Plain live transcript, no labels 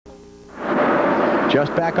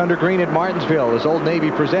Just back under green at Martinsville as Old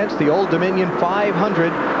Navy presents the Old Dominion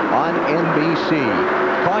 500 on NBC.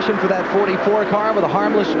 Caution for that 44 car with a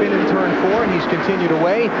harmless spin in turn 4, and he's continued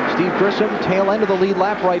away. Steve Grissom, tail end of the lead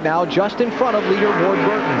lap right now, just in front of leader Ward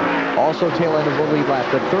Burton. Also tail end of the lead lap,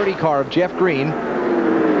 the 30 car of Jeff Green.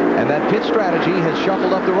 And that pit strategy has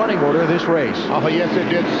shuffled up the running order of this race. Oh, yes, it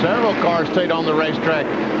did. Several cars stayed on the racetrack.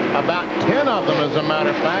 About 10 of them, as a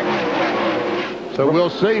matter of fact. So we'll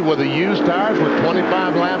see with the used tires with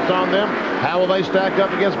 25 laps on them, how will they stack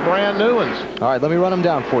up against brand new ones? All right, let me run them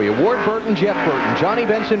down for you. Ward Burton, Jeff Burton, Johnny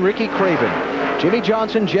Benson, Ricky Craven, Jimmy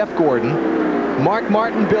Johnson, Jeff Gordon, Mark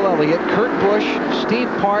Martin, Bill Elliott, Kurt Busch, Steve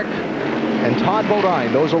Park, and Todd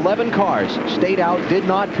Bodine. Those 11 cars stayed out, did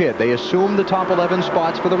not pit. They assumed the top 11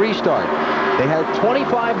 spots for the restart. They had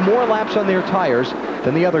 25 more laps on their tires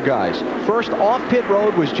than the other guys. First off pit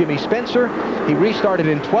road was Jimmy Spencer. He restarted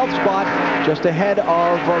in 12th spot, just ahead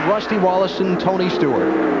of Rusty Wallace and Tony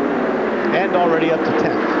Stewart. And already up to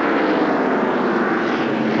 10th.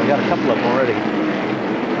 We got a couple of them already.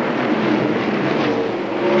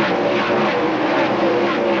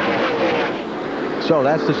 So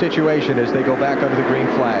that's the situation as they go back under the green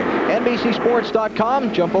flag.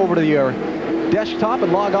 NBCSports.com. Jump over to your desktop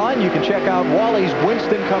and log on. You can check out Wally's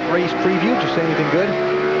Winston Cup race preview. Did you say anything good?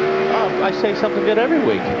 I say something good every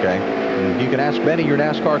week. Okay. And you can ask Benny your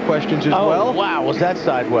NASCAR questions as well. Oh, wow. Was that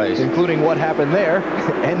sideways? Including what happened there.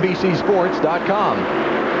 NBCSports.com.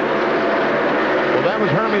 Well, that was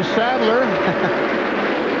Hermie Sadler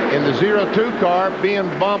in the 02 car being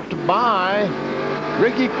bumped by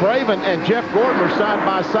Ricky Craven, and Jeff Gordon were side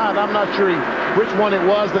by side. I'm not sure which one it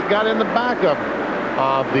was that got in the back of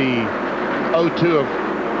the 02 of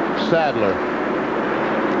Sadler.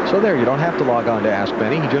 So there, you don't have to log on to Ask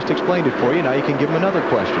Benny. He just explained it for you. Now you can give him another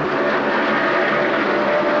question.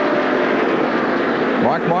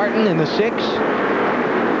 Mark Martin in the 6.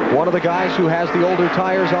 One of the guys who has the older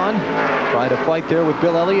tires on. Trying to fight there with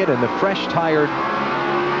Bill Elliott and the fresh-tired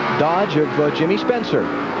Dodge of Jimmy Spencer.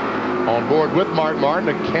 On board with Mark Martin,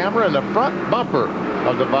 a camera in the front bumper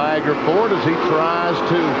of the Viagra Ford as he tries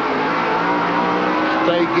to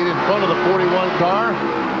get in front of the 41 car.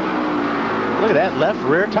 Look at that left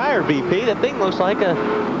rear tire, BP. That thing looks like a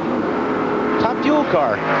top fuel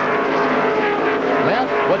car. Matt,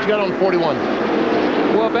 what you got on 41?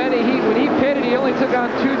 Well, Benny, when he pitted, he only took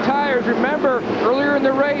on 2 tires. Remember, earlier in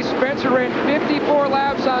the race, Spencer ran 54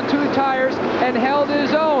 laps on 2 tires and held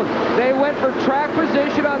his own. They went for track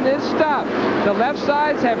position on this stop. The left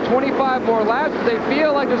sides have 25 more laps. They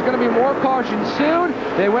feel like there's going to be more caution soon.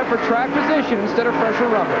 They went for track position instead of fresher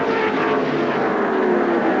rubber.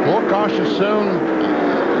 More caution soon.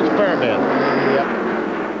 Experiment. Yep.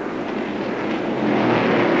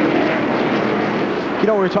 You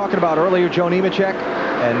know, we were talking about earlier Joe Nemechek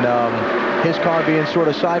and his car being sort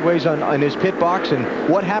of sideways on his pit box, and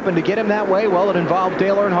what happened to get him that way? Well, it involved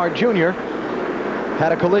Dale Earnhardt Jr.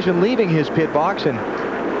 Had a collision leaving his pit box, and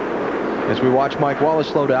as we watch Mike Wallace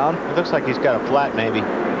slow down. It looks like he's got a flat, maybe.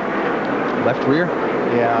 Left rear?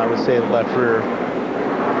 Yeah, I would say the left rear.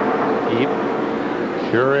 Yep.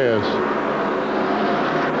 Sure is.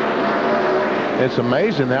 It's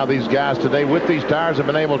amazing how these guys today with these tires have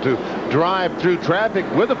been able to drive through traffic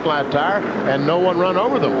with a flat tire and no one run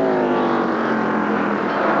over them.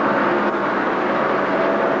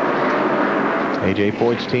 A.J.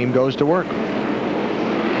 Foyt's team goes to work.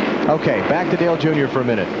 Okay, back to Dale Jr. for a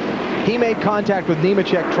minute. He made contact with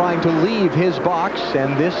Nemechek trying to leave his box,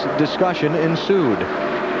 and this discussion ensued.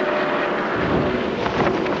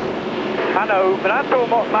 I know, but I tore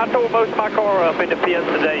most of my car up in the pits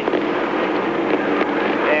today.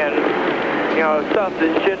 And, you know, stuff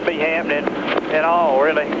that shouldn't be happening at all,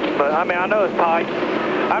 really. But, I mean, I know it's tight.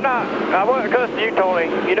 I wasn't cussing you, Tony.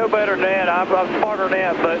 You know better than that. I'm smarter than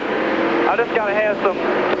that, but I just got to have some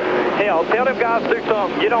help. Tell them guys to do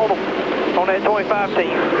something. Get on them on that 25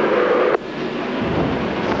 team.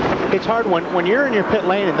 It's hard when you're in your pit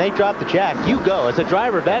lane and they drop the jack, you go. As a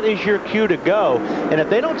driver, that is your cue to go. And if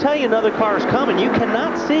they don't tell you another car is coming, you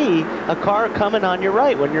cannot see a car coming on your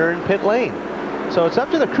right when you're in pit lane. So it's up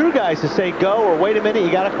to the crew guys to say go, or wait a minute,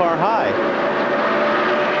 you got a car high.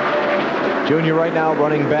 Junior right now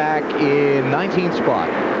running back in 19th spot.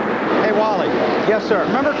 Hey, Wally. Yes, sir.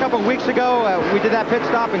 Remember a couple of weeks ago, we did that pit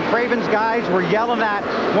stop, and Craven's guys were yelling at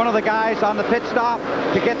one of the guys on the pit stop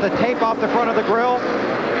to get the tape off the front of the grill?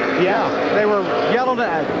 Yeah. They were yelling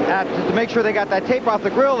to make sure they got that tape off the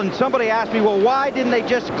grill, and somebody asked me, well, why didn't they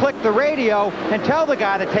just click the radio and tell the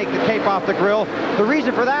guy to take the tape off the grill? The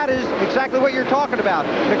reason for that is exactly what you're talking about.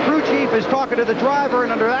 The crew chief is talking to the driver,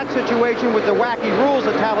 and under that situation with the wacky rules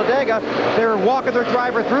at Talladega, they're walking their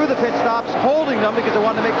driver through the pit stops, holding them because they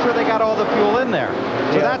wanted to make sure they got all the fuel in there.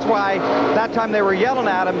 So that's why that time they were yelling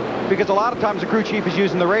at him, because a lot of times the crew chief is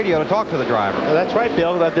using the radio to talk to the driver. Well, that's right,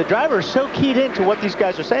 Bill. The driver is so keyed into what these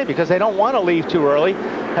guys are saying because they don't want to leave too early.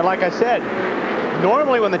 And like I said,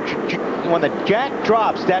 normally when the jack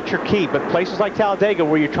drops, that's your key. But places like Talladega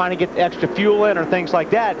where you're trying to get extra fuel in or things like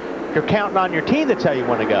that, you're counting on your team to tell you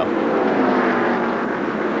when to go.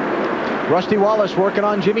 Rusty Wallace working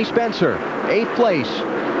on Jimmy Spencer, 8th place.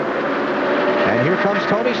 And here comes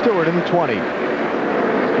Tony Stewart in the 20.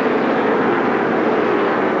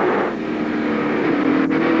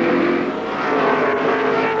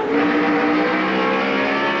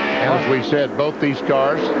 As we said, both these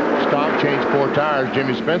cars stopped, changed 4 tires.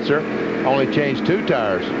 Jimmy Spencer only changed 2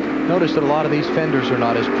 tires. Notice that a lot of these fenders are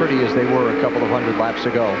not as pretty as they were a couple of hundred laps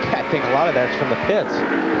ago. I think a lot of that's from the pits.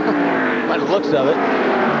 By the looks of it.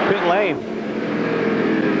 Pit lane.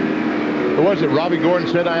 Who was it? Robbie Gordon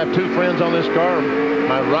said, I have 2 friends on this car,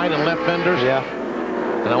 my right and left fenders. Yeah.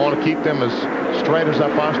 And I want to keep them as straight as I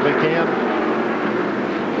possibly can.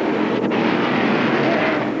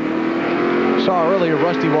 Saw earlier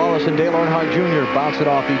Rusty Wallace and Dale Earnhardt Jr. bouncing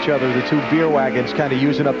off each other, the 2 beer wagons kind of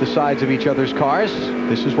using up the sides of each other's cars.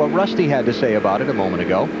 This is what Rusty had to say about it a moment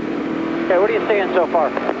ago. Okay, what are you seeing so far?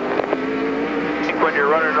 I think when you're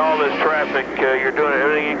running all this traffic, you're doing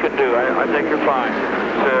everything you can do. I think you're fine.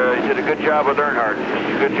 You did a good job with Earnhardt.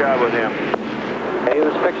 Good job with him. He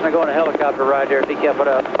was fixing to go on a helicopter ride there if he kept it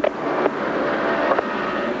up.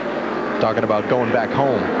 Talking about going back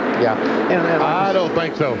home. Yeah. And I don't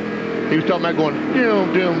think so. He was talking about going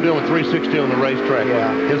doom, doom, doom, 360 on the racetrack.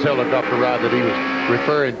 Yeah. His helicopter ride that he was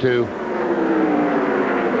referring to.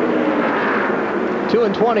 2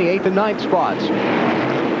 and 20, 8th and 9th spots.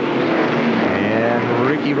 And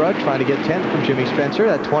Ricky Rudd trying to get 10th from Jimmy Spencer.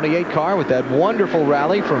 That 28 car with that wonderful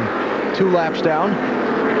rally from 2 laps down.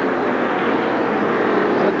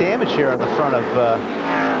 a lot of damage here on the front of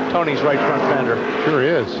Tony's right front fender. Sure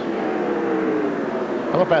is.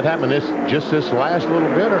 I don't know if that happened just this last little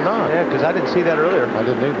bit or not. Yeah, because I didn't see that earlier. I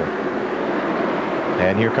didn't either.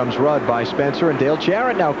 And here comes Rudd by Spencer, and Dale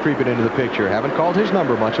Jarrett now creeping into the picture. Haven't called his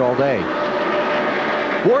number much all day.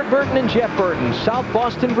 Ward Burton and Jeff Burton, South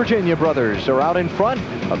Boston, Virginia brothers, are out in front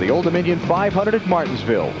of the Old Dominion 500 at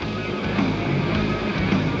Martinsville.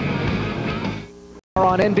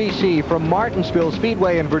 On NBC from Martinsville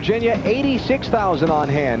Speedway in Virginia, 86,000 on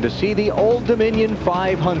hand to see the Old Dominion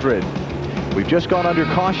 500. We've just gone under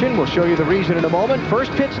caution. We'll show you the reason in a moment.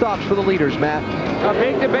 First pit stops for the leaders, Matt. A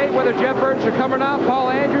big debate whether Jeff Burton should come or not. Paul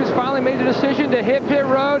Andrews finally made the decision to hit pit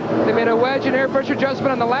road. They made a wedge and air pressure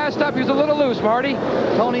adjustment on the last stop. He was a little loose, Marty.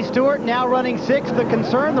 Tony Stewart now running 6th. The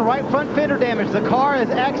concern, the right front fender damage. The car is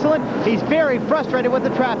excellent. He's very frustrated with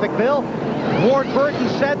the traffic, Bill. Ward Burton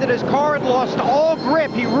said that his car had lost all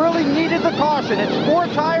grip. He really needed the caution. It's 4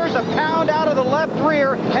 tires, a pound out of the left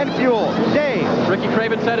rear, and fuel. Dave. Ricky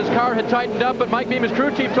Craven said his car had tightened up, but Mike Bemis, crew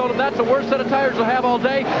chief, told him that's the worst set of tires he'll have all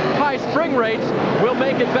day. High spring rates will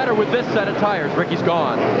make it better with this set of tires. Ricky's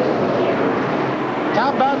gone.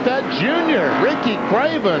 How about that junior, Ricky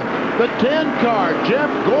Craven, the 10 car, Jeff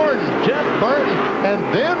Gordon, Jeff Burton,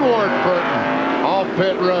 and then Ward Burton off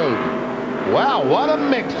pit road. Wow, what a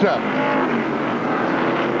mix-up.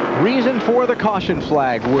 Reason for the caution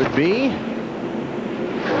flag would be?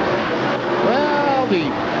 Well, the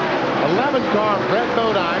 11 car, Brett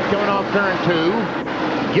Bodine, coming off turn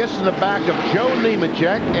 2, gets in the back of Joe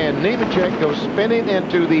Nemechek, and Nemechek goes spinning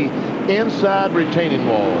into the inside retaining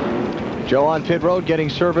wall. Joe on pit road getting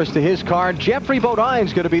service to his car. Jeffrey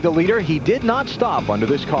Bodine's going to be the leader. He did not stop under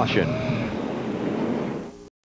this caution.